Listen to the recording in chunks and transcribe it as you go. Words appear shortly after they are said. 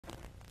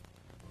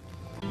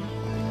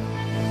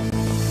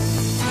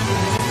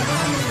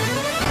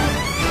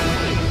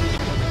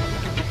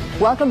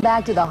Welcome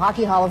back to the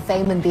Hockey Hall of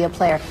Fame and be a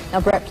player. Now,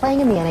 Brett,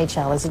 playing in the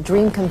NHL is a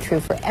dream come true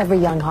for every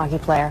young hockey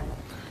player.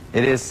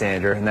 It is,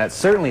 Sandra, and that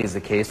certainly is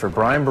the case for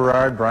Bryan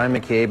Berard, Bryan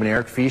McCabe, and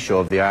Eric Fichaud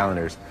of the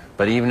Islanders.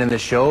 But even in the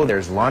show,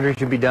 there's laundry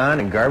to be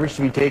done and garbage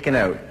to be taken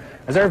out,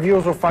 as our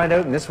viewers will find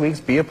out in this week's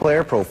Be a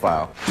Player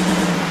profile. This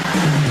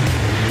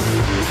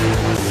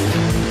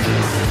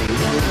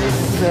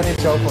is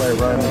NHL player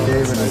Bryan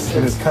McCabe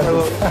in his cousin.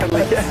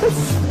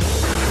 Yes.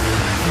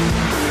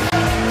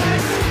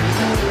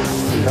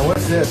 Now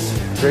what's this?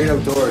 Great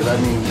outdoors. I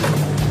mean,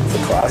 it's a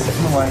classic. It's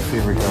one of my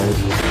favorite guys.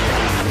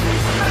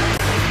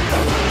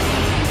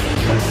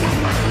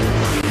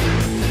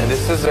 And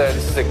this is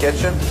a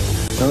kitchen.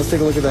 Now let's take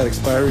a look at that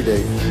expiry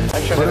date.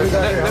 Actually, I've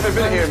never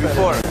been here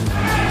before.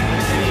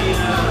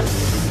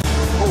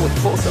 Oh, it's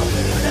close up.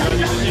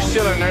 You're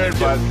still a nerd,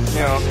 but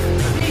you know.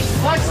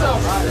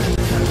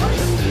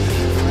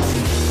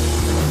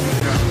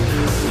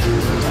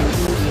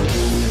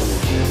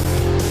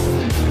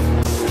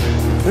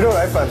 You know what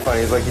I find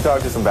funny is, like, you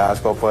talk to some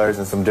basketball players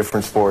and some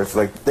different sports,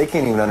 like, they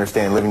can't even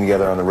understand living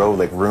together on the road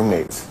like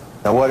roommates.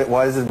 Now,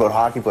 why is this about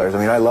hockey players? I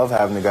mean, I love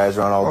having the guys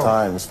around all the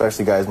time,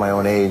 especially guys my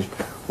own age.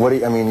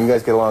 I mean, you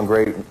guys get along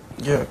great.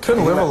 Yeah,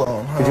 couldn't live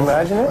alone. Could you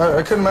imagine it?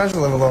 I couldn't imagine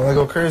living alone. I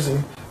go crazy.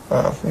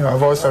 You know,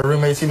 I've always had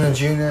roommates, even in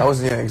junior.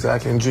 Yeah,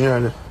 exactly. In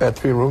junior, I had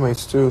 3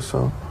 roommates too,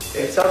 so.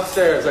 It's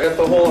upstairs. I got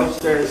the whole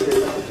upstairs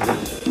here.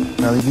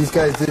 Now, these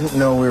guys didn't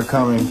know we were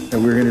coming,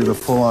 and we were going to do the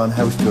full-on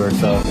house tour,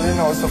 so. I didn't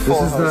know it's a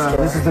full house tour.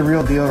 This is the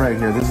real deal right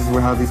here. This is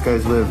how these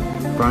guys live.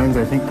 Bryan's,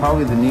 I think,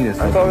 probably the neatest.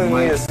 I'm probably the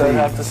neatest, I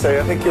have to say.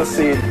 I think you'll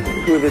see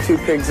who the 2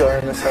 pigs are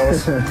in this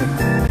house.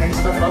 Hang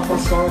stuff up on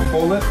stone,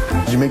 fold it.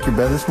 Did you make your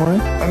bed this morning?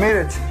 I made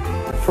it.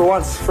 For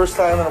once. First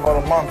time in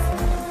about a month.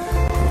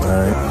 All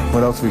right.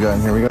 What else we got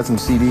in here? We got some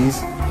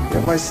CDs.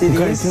 Got my CDs. What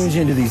kind of tunes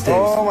you into these days?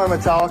 Oh, my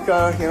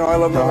Metallica. You know, I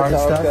love my hard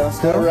Metallica.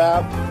 stuff? My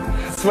rap.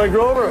 It's my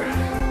Grover.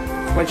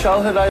 It's my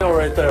childhood idol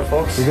right there,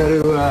 folks. We got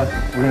to, we're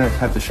going to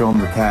have to show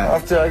them the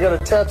cat. I got a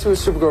tattoo of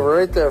Super Grover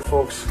right there,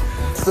 folks.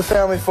 It's the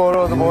family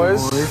photo of the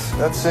boys.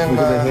 That's in,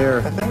 look at the hair.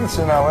 I think it's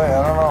in LA.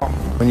 I don't know.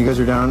 When you guys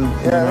are down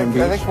I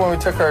think when we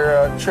took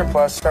our trip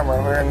last summer,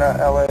 we were in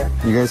LA.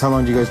 You guys, how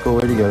long did you guys go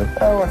away together?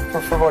 I went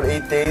for about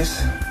 8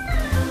 days.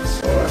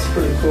 So that's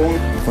pretty cool.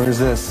 Where's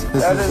this?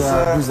 Who's that in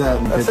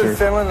the That's picture? in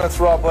Finland. That's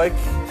Rob Blake.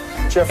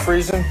 Jeff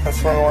Friesen.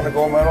 That's when we won the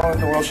gold medal at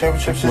the World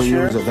Championships this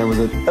year. What year was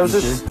it? That was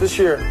this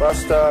year,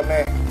 last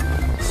May.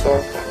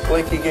 So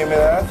Blakey gave me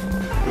that.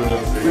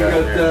 We got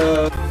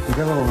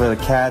a little bit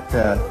of cat.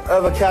 I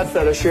have a cat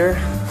fetish here.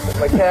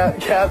 My cat.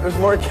 There's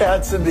more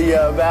cats in the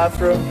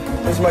bathroom.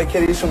 There's my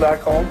kitties from back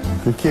home.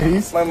 The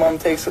kitties? My mom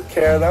takes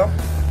care of them.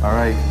 All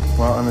right.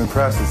 Well, I'm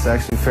impressed. It's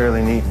actually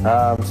fairly neat.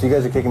 So you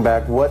guys are kicking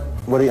back. What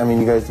do you, I mean,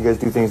 you guys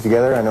do things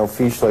together? I know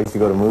Fish likes to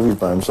go to movies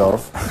by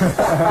himself.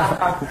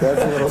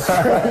 That's a little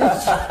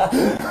strange.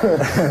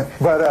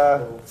 But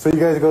so you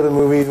guys go to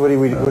movies. What do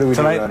we do around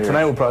here?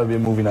 Tonight will probably be a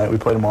movie night. We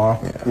play tomorrow.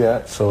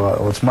 Yeah.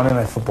 So it's Monday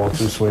Night Football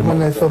too. So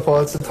Monday Night Football.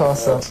 It's a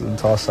toss-up. It's a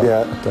toss-up.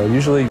 Yeah. But,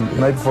 usually the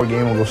night before a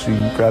game we'll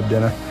go grab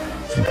dinner,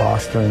 some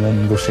pasta, and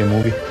then go see a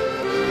movie.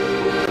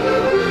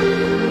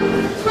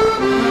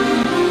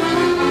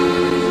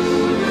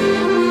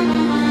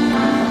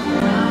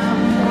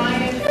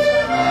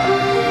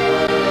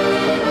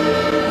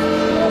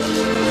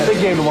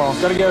 Game tomorrow.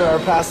 Got to get our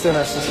pasta in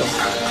our system.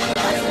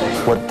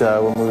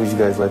 What movies you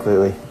guys like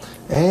lately?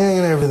 Anything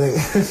and everything.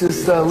 It's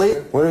just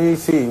late. What do you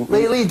see?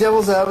 Lately,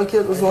 Devil's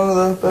Advocate was one of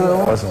the better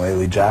ones. It wasn't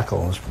lately.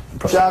 Jackal.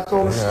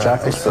 Jackal. Yeah.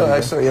 I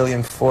saw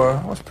Alien 4.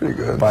 That was pretty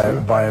good.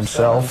 By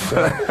himself.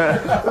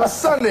 It was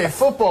Sunday,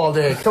 football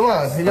day. Come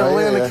on. You gotta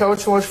lay on the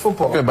couch and watch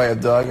football. I'm gonna buy a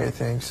dog, I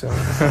think. So.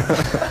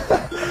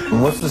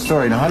 What's the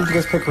story? Now, how did you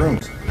guys pick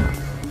rooms?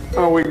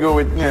 Oh, we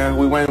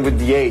went with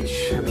the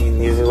age. I mean,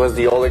 he was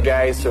the older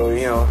guy, so,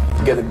 you know,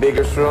 to get the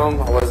biggest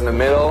room, I was in the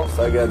middle,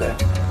 so I got the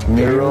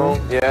middle room.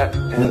 Yeah,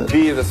 and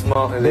B is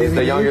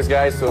the youngest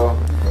guy, so.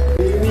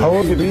 How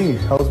old is B?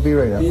 How old is B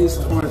right now? He is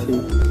 20.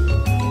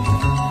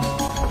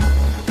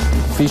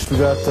 Fish, we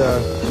got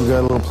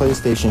a little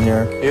PlayStation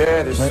here.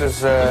 Yeah, this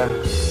is.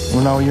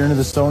 Well, now you're into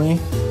the Sony.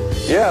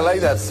 Yeah, I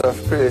like that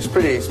stuff. It's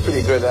pretty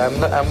good.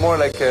 I'm more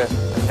like a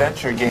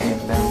adventure game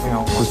than, you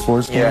know. The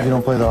sports games. Yeah. You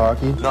don't play the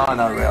hockey. No,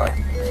 not really.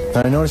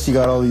 And I noticed you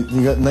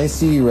got nice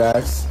CD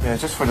racks. Yeah,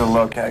 just for the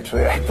look,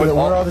 actually. Where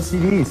are all the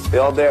CDs?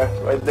 They're all there,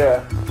 right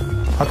there.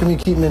 How come you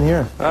keep them in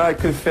here? I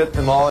could fit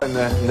them all in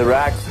the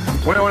racks.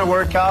 When I want to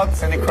work out,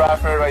 Cindy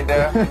Crawford right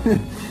there.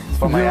 It's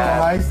for my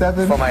abs.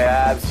 For my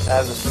abs,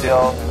 as a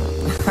still.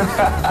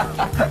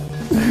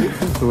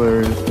 It's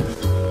hilarious.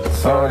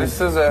 So this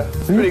is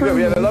pretty good.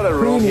 We have a lot of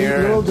room here.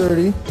 A little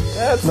dirty.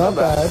 Yeah, it's not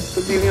bad.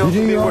 But you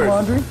do your own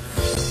laundry?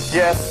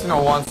 Yes,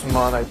 once a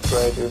month I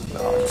try to. No,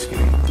 I'm just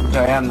kidding.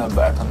 I am not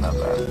bad. I'm not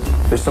bad.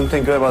 There's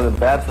something good about the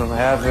bathroom. I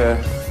have a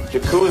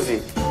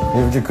jacuzzi. You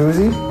have a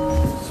jacuzzi?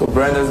 So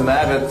Brent doesn't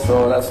have it,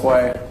 so that's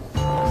why.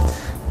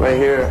 Right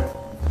here.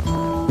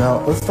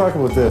 Now let's talk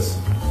about this.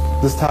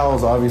 This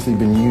towel's obviously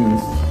been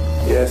used.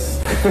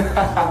 Yes.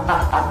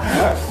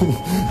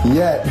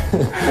 Yet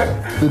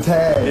the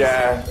tag.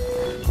 Yeah.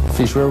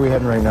 Fish, where are we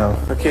heading right now?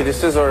 Okay,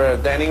 this is our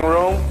dining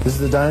room. This is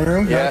the dining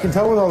room? Yeah. I can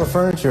tell with all the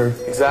furniture.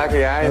 Exactly,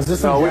 yeah. Is this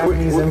some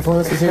Japanese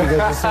influences here? You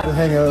guys just sort of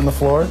hang out on the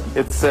floor?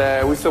 It's,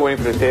 we're still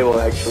waiting for the table,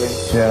 actually.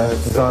 Yeah,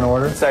 it's on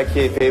order? It's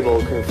actually a table,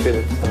 couldn't fit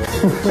it.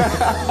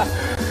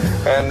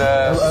 And,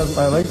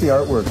 I like the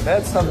artwork.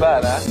 that's not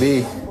bad, huh?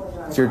 B,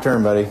 it's your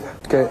turn, buddy.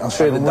 Okay, I'll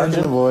show you the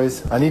dungeon.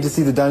 Boys. I need to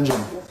see the dungeon.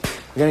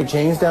 You got any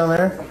chains down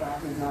there?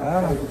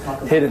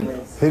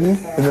 Hidden. Hidden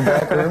in the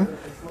back room?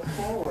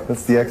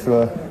 That's the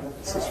extra.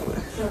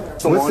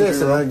 What's this?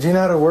 Do you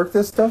know how to work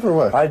this stuff or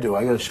what? I do.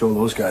 I got to show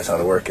those guys how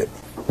to work it.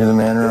 You're the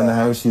man around the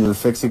house. You're the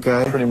fix-it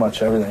guy. Pretty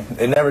much everything.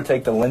 They never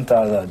take the lint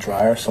out of the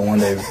dryer, so one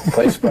day the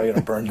place is probably going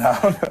to burn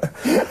down.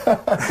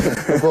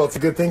 Well, it's a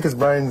good thing because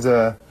Brian's,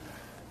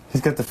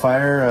 he's got the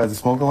fire, the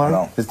smoke alarm.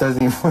 No. This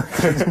doesn't even work.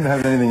 It doesn't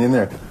have anything in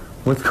there.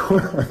 What's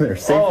going on there?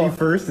 Safety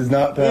first is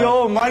not bad. The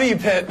old money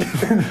pit.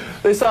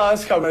 They saw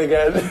us coming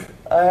again.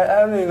 I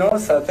haven't even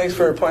noticed that. Thanks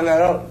for pointing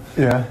that out.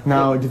 Yeah.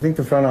 Now, do you think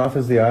the front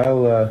office, the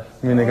aisle,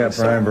 I mean, they got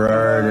Bryan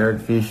Berard, Eric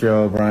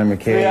Fichaud, Bryan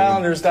McCabe. The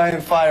Islanders die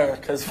in fire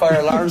because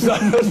fire alarms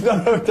not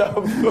hooked up.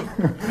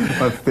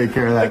 Let's take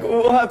care of that.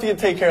 We'll have to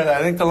take care of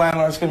that. I think the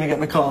landlord's going to be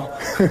getting a call.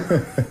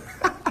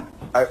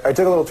 I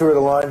took a little tour of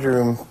the laundry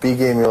room. B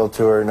gave me a little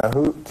tour. Now,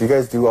 do you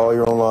guys do all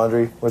your own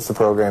laundry? What's the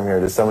program here?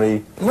 Does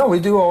somebody... No, we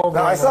do all of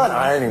No, I saw an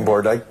ironing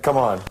board. Like, come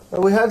on.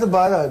 We had to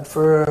buy that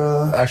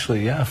for...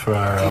 Actually, yeah, for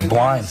our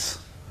blinds.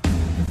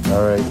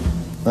 All right.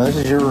 Now, this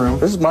is your room.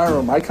 This is my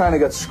room. I kind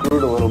of got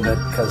screwed a little bit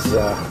because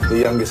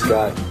the youngest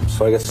guy,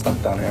 so I got stuck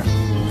down here.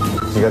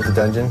 You got the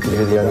dungeon because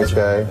you're the youngest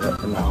guy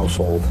in the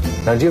household.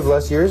 Now, do you have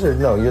less years or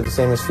no? You're the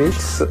same as Fish?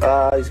 He's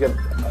got, I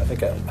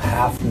think, a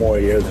half more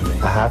year than me.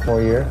 A half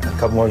more year? A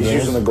couple more He's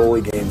games? using the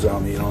goalie games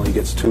on me. You know, he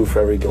gets 2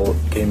 for every game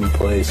he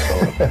plays,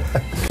 so kind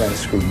of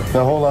screwed me.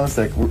 Now, hold on a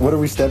sec. What are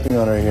we stepping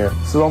on right here?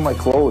 This is all my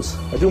clothes.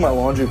 I do my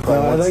laundry Now,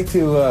 probably I'd once. like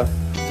to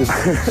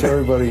just show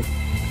everybody.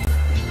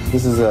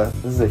 This is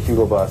a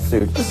Hugo Boss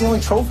suit. This is the only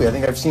trophy I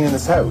think I've seen in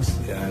this house.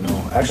 Yeah, I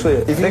know. Actually,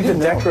 I think the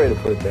decorator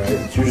put it there.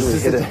 It's usually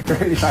hidden. I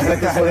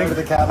think this one under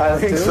the cabinet I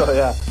think too? so,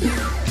 yeah.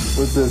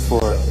 What's this for?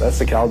 That's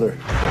the Calder.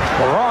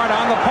 Berard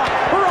on the puck.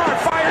 Berard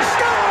fires,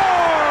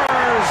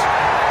 scores!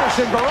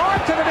 Pushing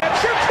Berard to the net,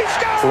 shoots, he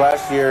scores! So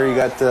last year you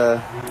got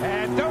the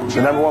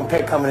 #1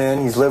 pick coming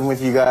in. He's living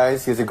with you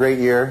guys. He has a great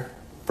year.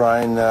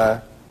 Brian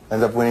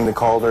ends up winning the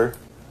Calder.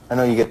 I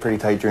know you get pretty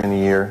tight during the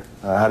year.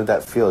 How did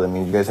that feel? I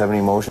mean, did you guys have any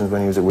emotions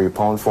when he was were you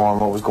pulling for him?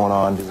 What was going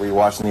on? Were you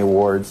watching the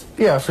awards?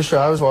 Yeah, for sure.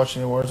 I was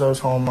watching the awards. I was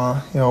home.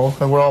 You know,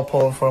 and we're all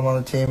pulling for him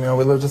on the team. You know,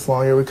 we lived this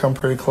long year. We come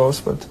pretty close,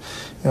 but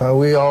you know,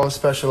 we all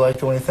especially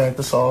liked when he thanked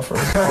us all for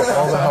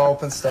all the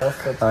help and stuff.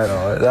 But I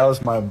know. That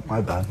was my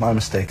bad, my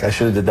mistake. I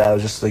should have did that. I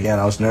was just, again,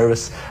 I was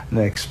nervous. I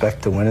didn't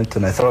expect to win it,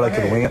 and I thought I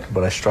could wing it,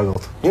 but I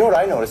struggled. You know what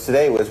I noticed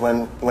today was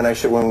when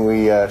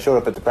we showed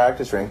up at the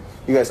practice ring,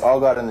 you guys all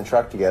got in the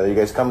truck together. You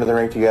guys come to the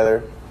rink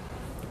together.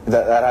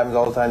 That happens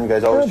all the time? You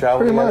guys always travel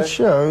pretty together? much,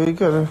 yeah. We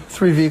got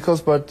 3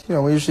 vehicles, but you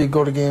know, we usually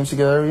go to games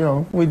together. You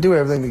know, we do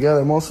everything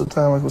together. Most of the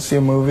time, like we'll see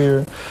a movie, or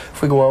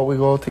if we go out, we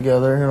go out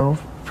together. You know,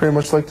 pretty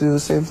much like to do the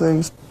same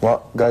things.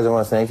 Well, guys, I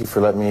want to thank you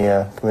for letting me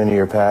come into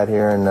your pad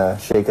here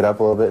and shake it up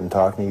a little bit and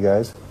talk to you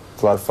guys.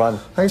 It's a lot of fun.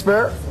 Thanks,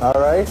 Bear. All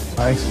right.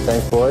 Thanks.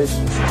 Thanks, boys.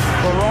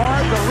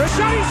 Berard, the wrist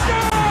shot, he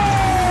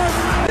scores!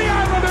 The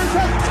Islanders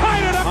have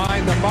tied it up!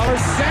 Behind the Muller,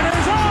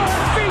 centers on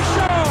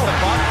Fichaud! The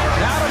puck,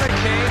 now to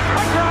McCabe,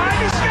 a drive,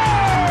 he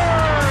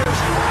scores!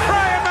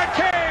 Bryan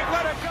McCabe,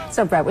 let it go!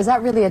 So, Brett, was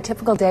that really a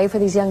typical day for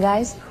these young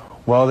guys?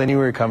 Well, they knew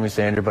we were coming,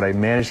 Sandra, but I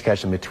managed to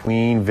catch them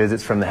between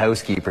visits from the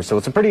housekeeper, so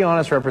it's a pretty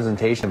honest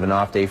representation of an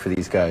off day for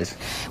these guys.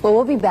 Well,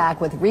 we'll be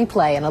back with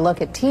replay and a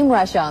look at Team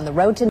Russia on the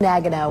road to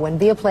Nagano when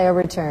Be a Player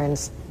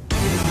returns.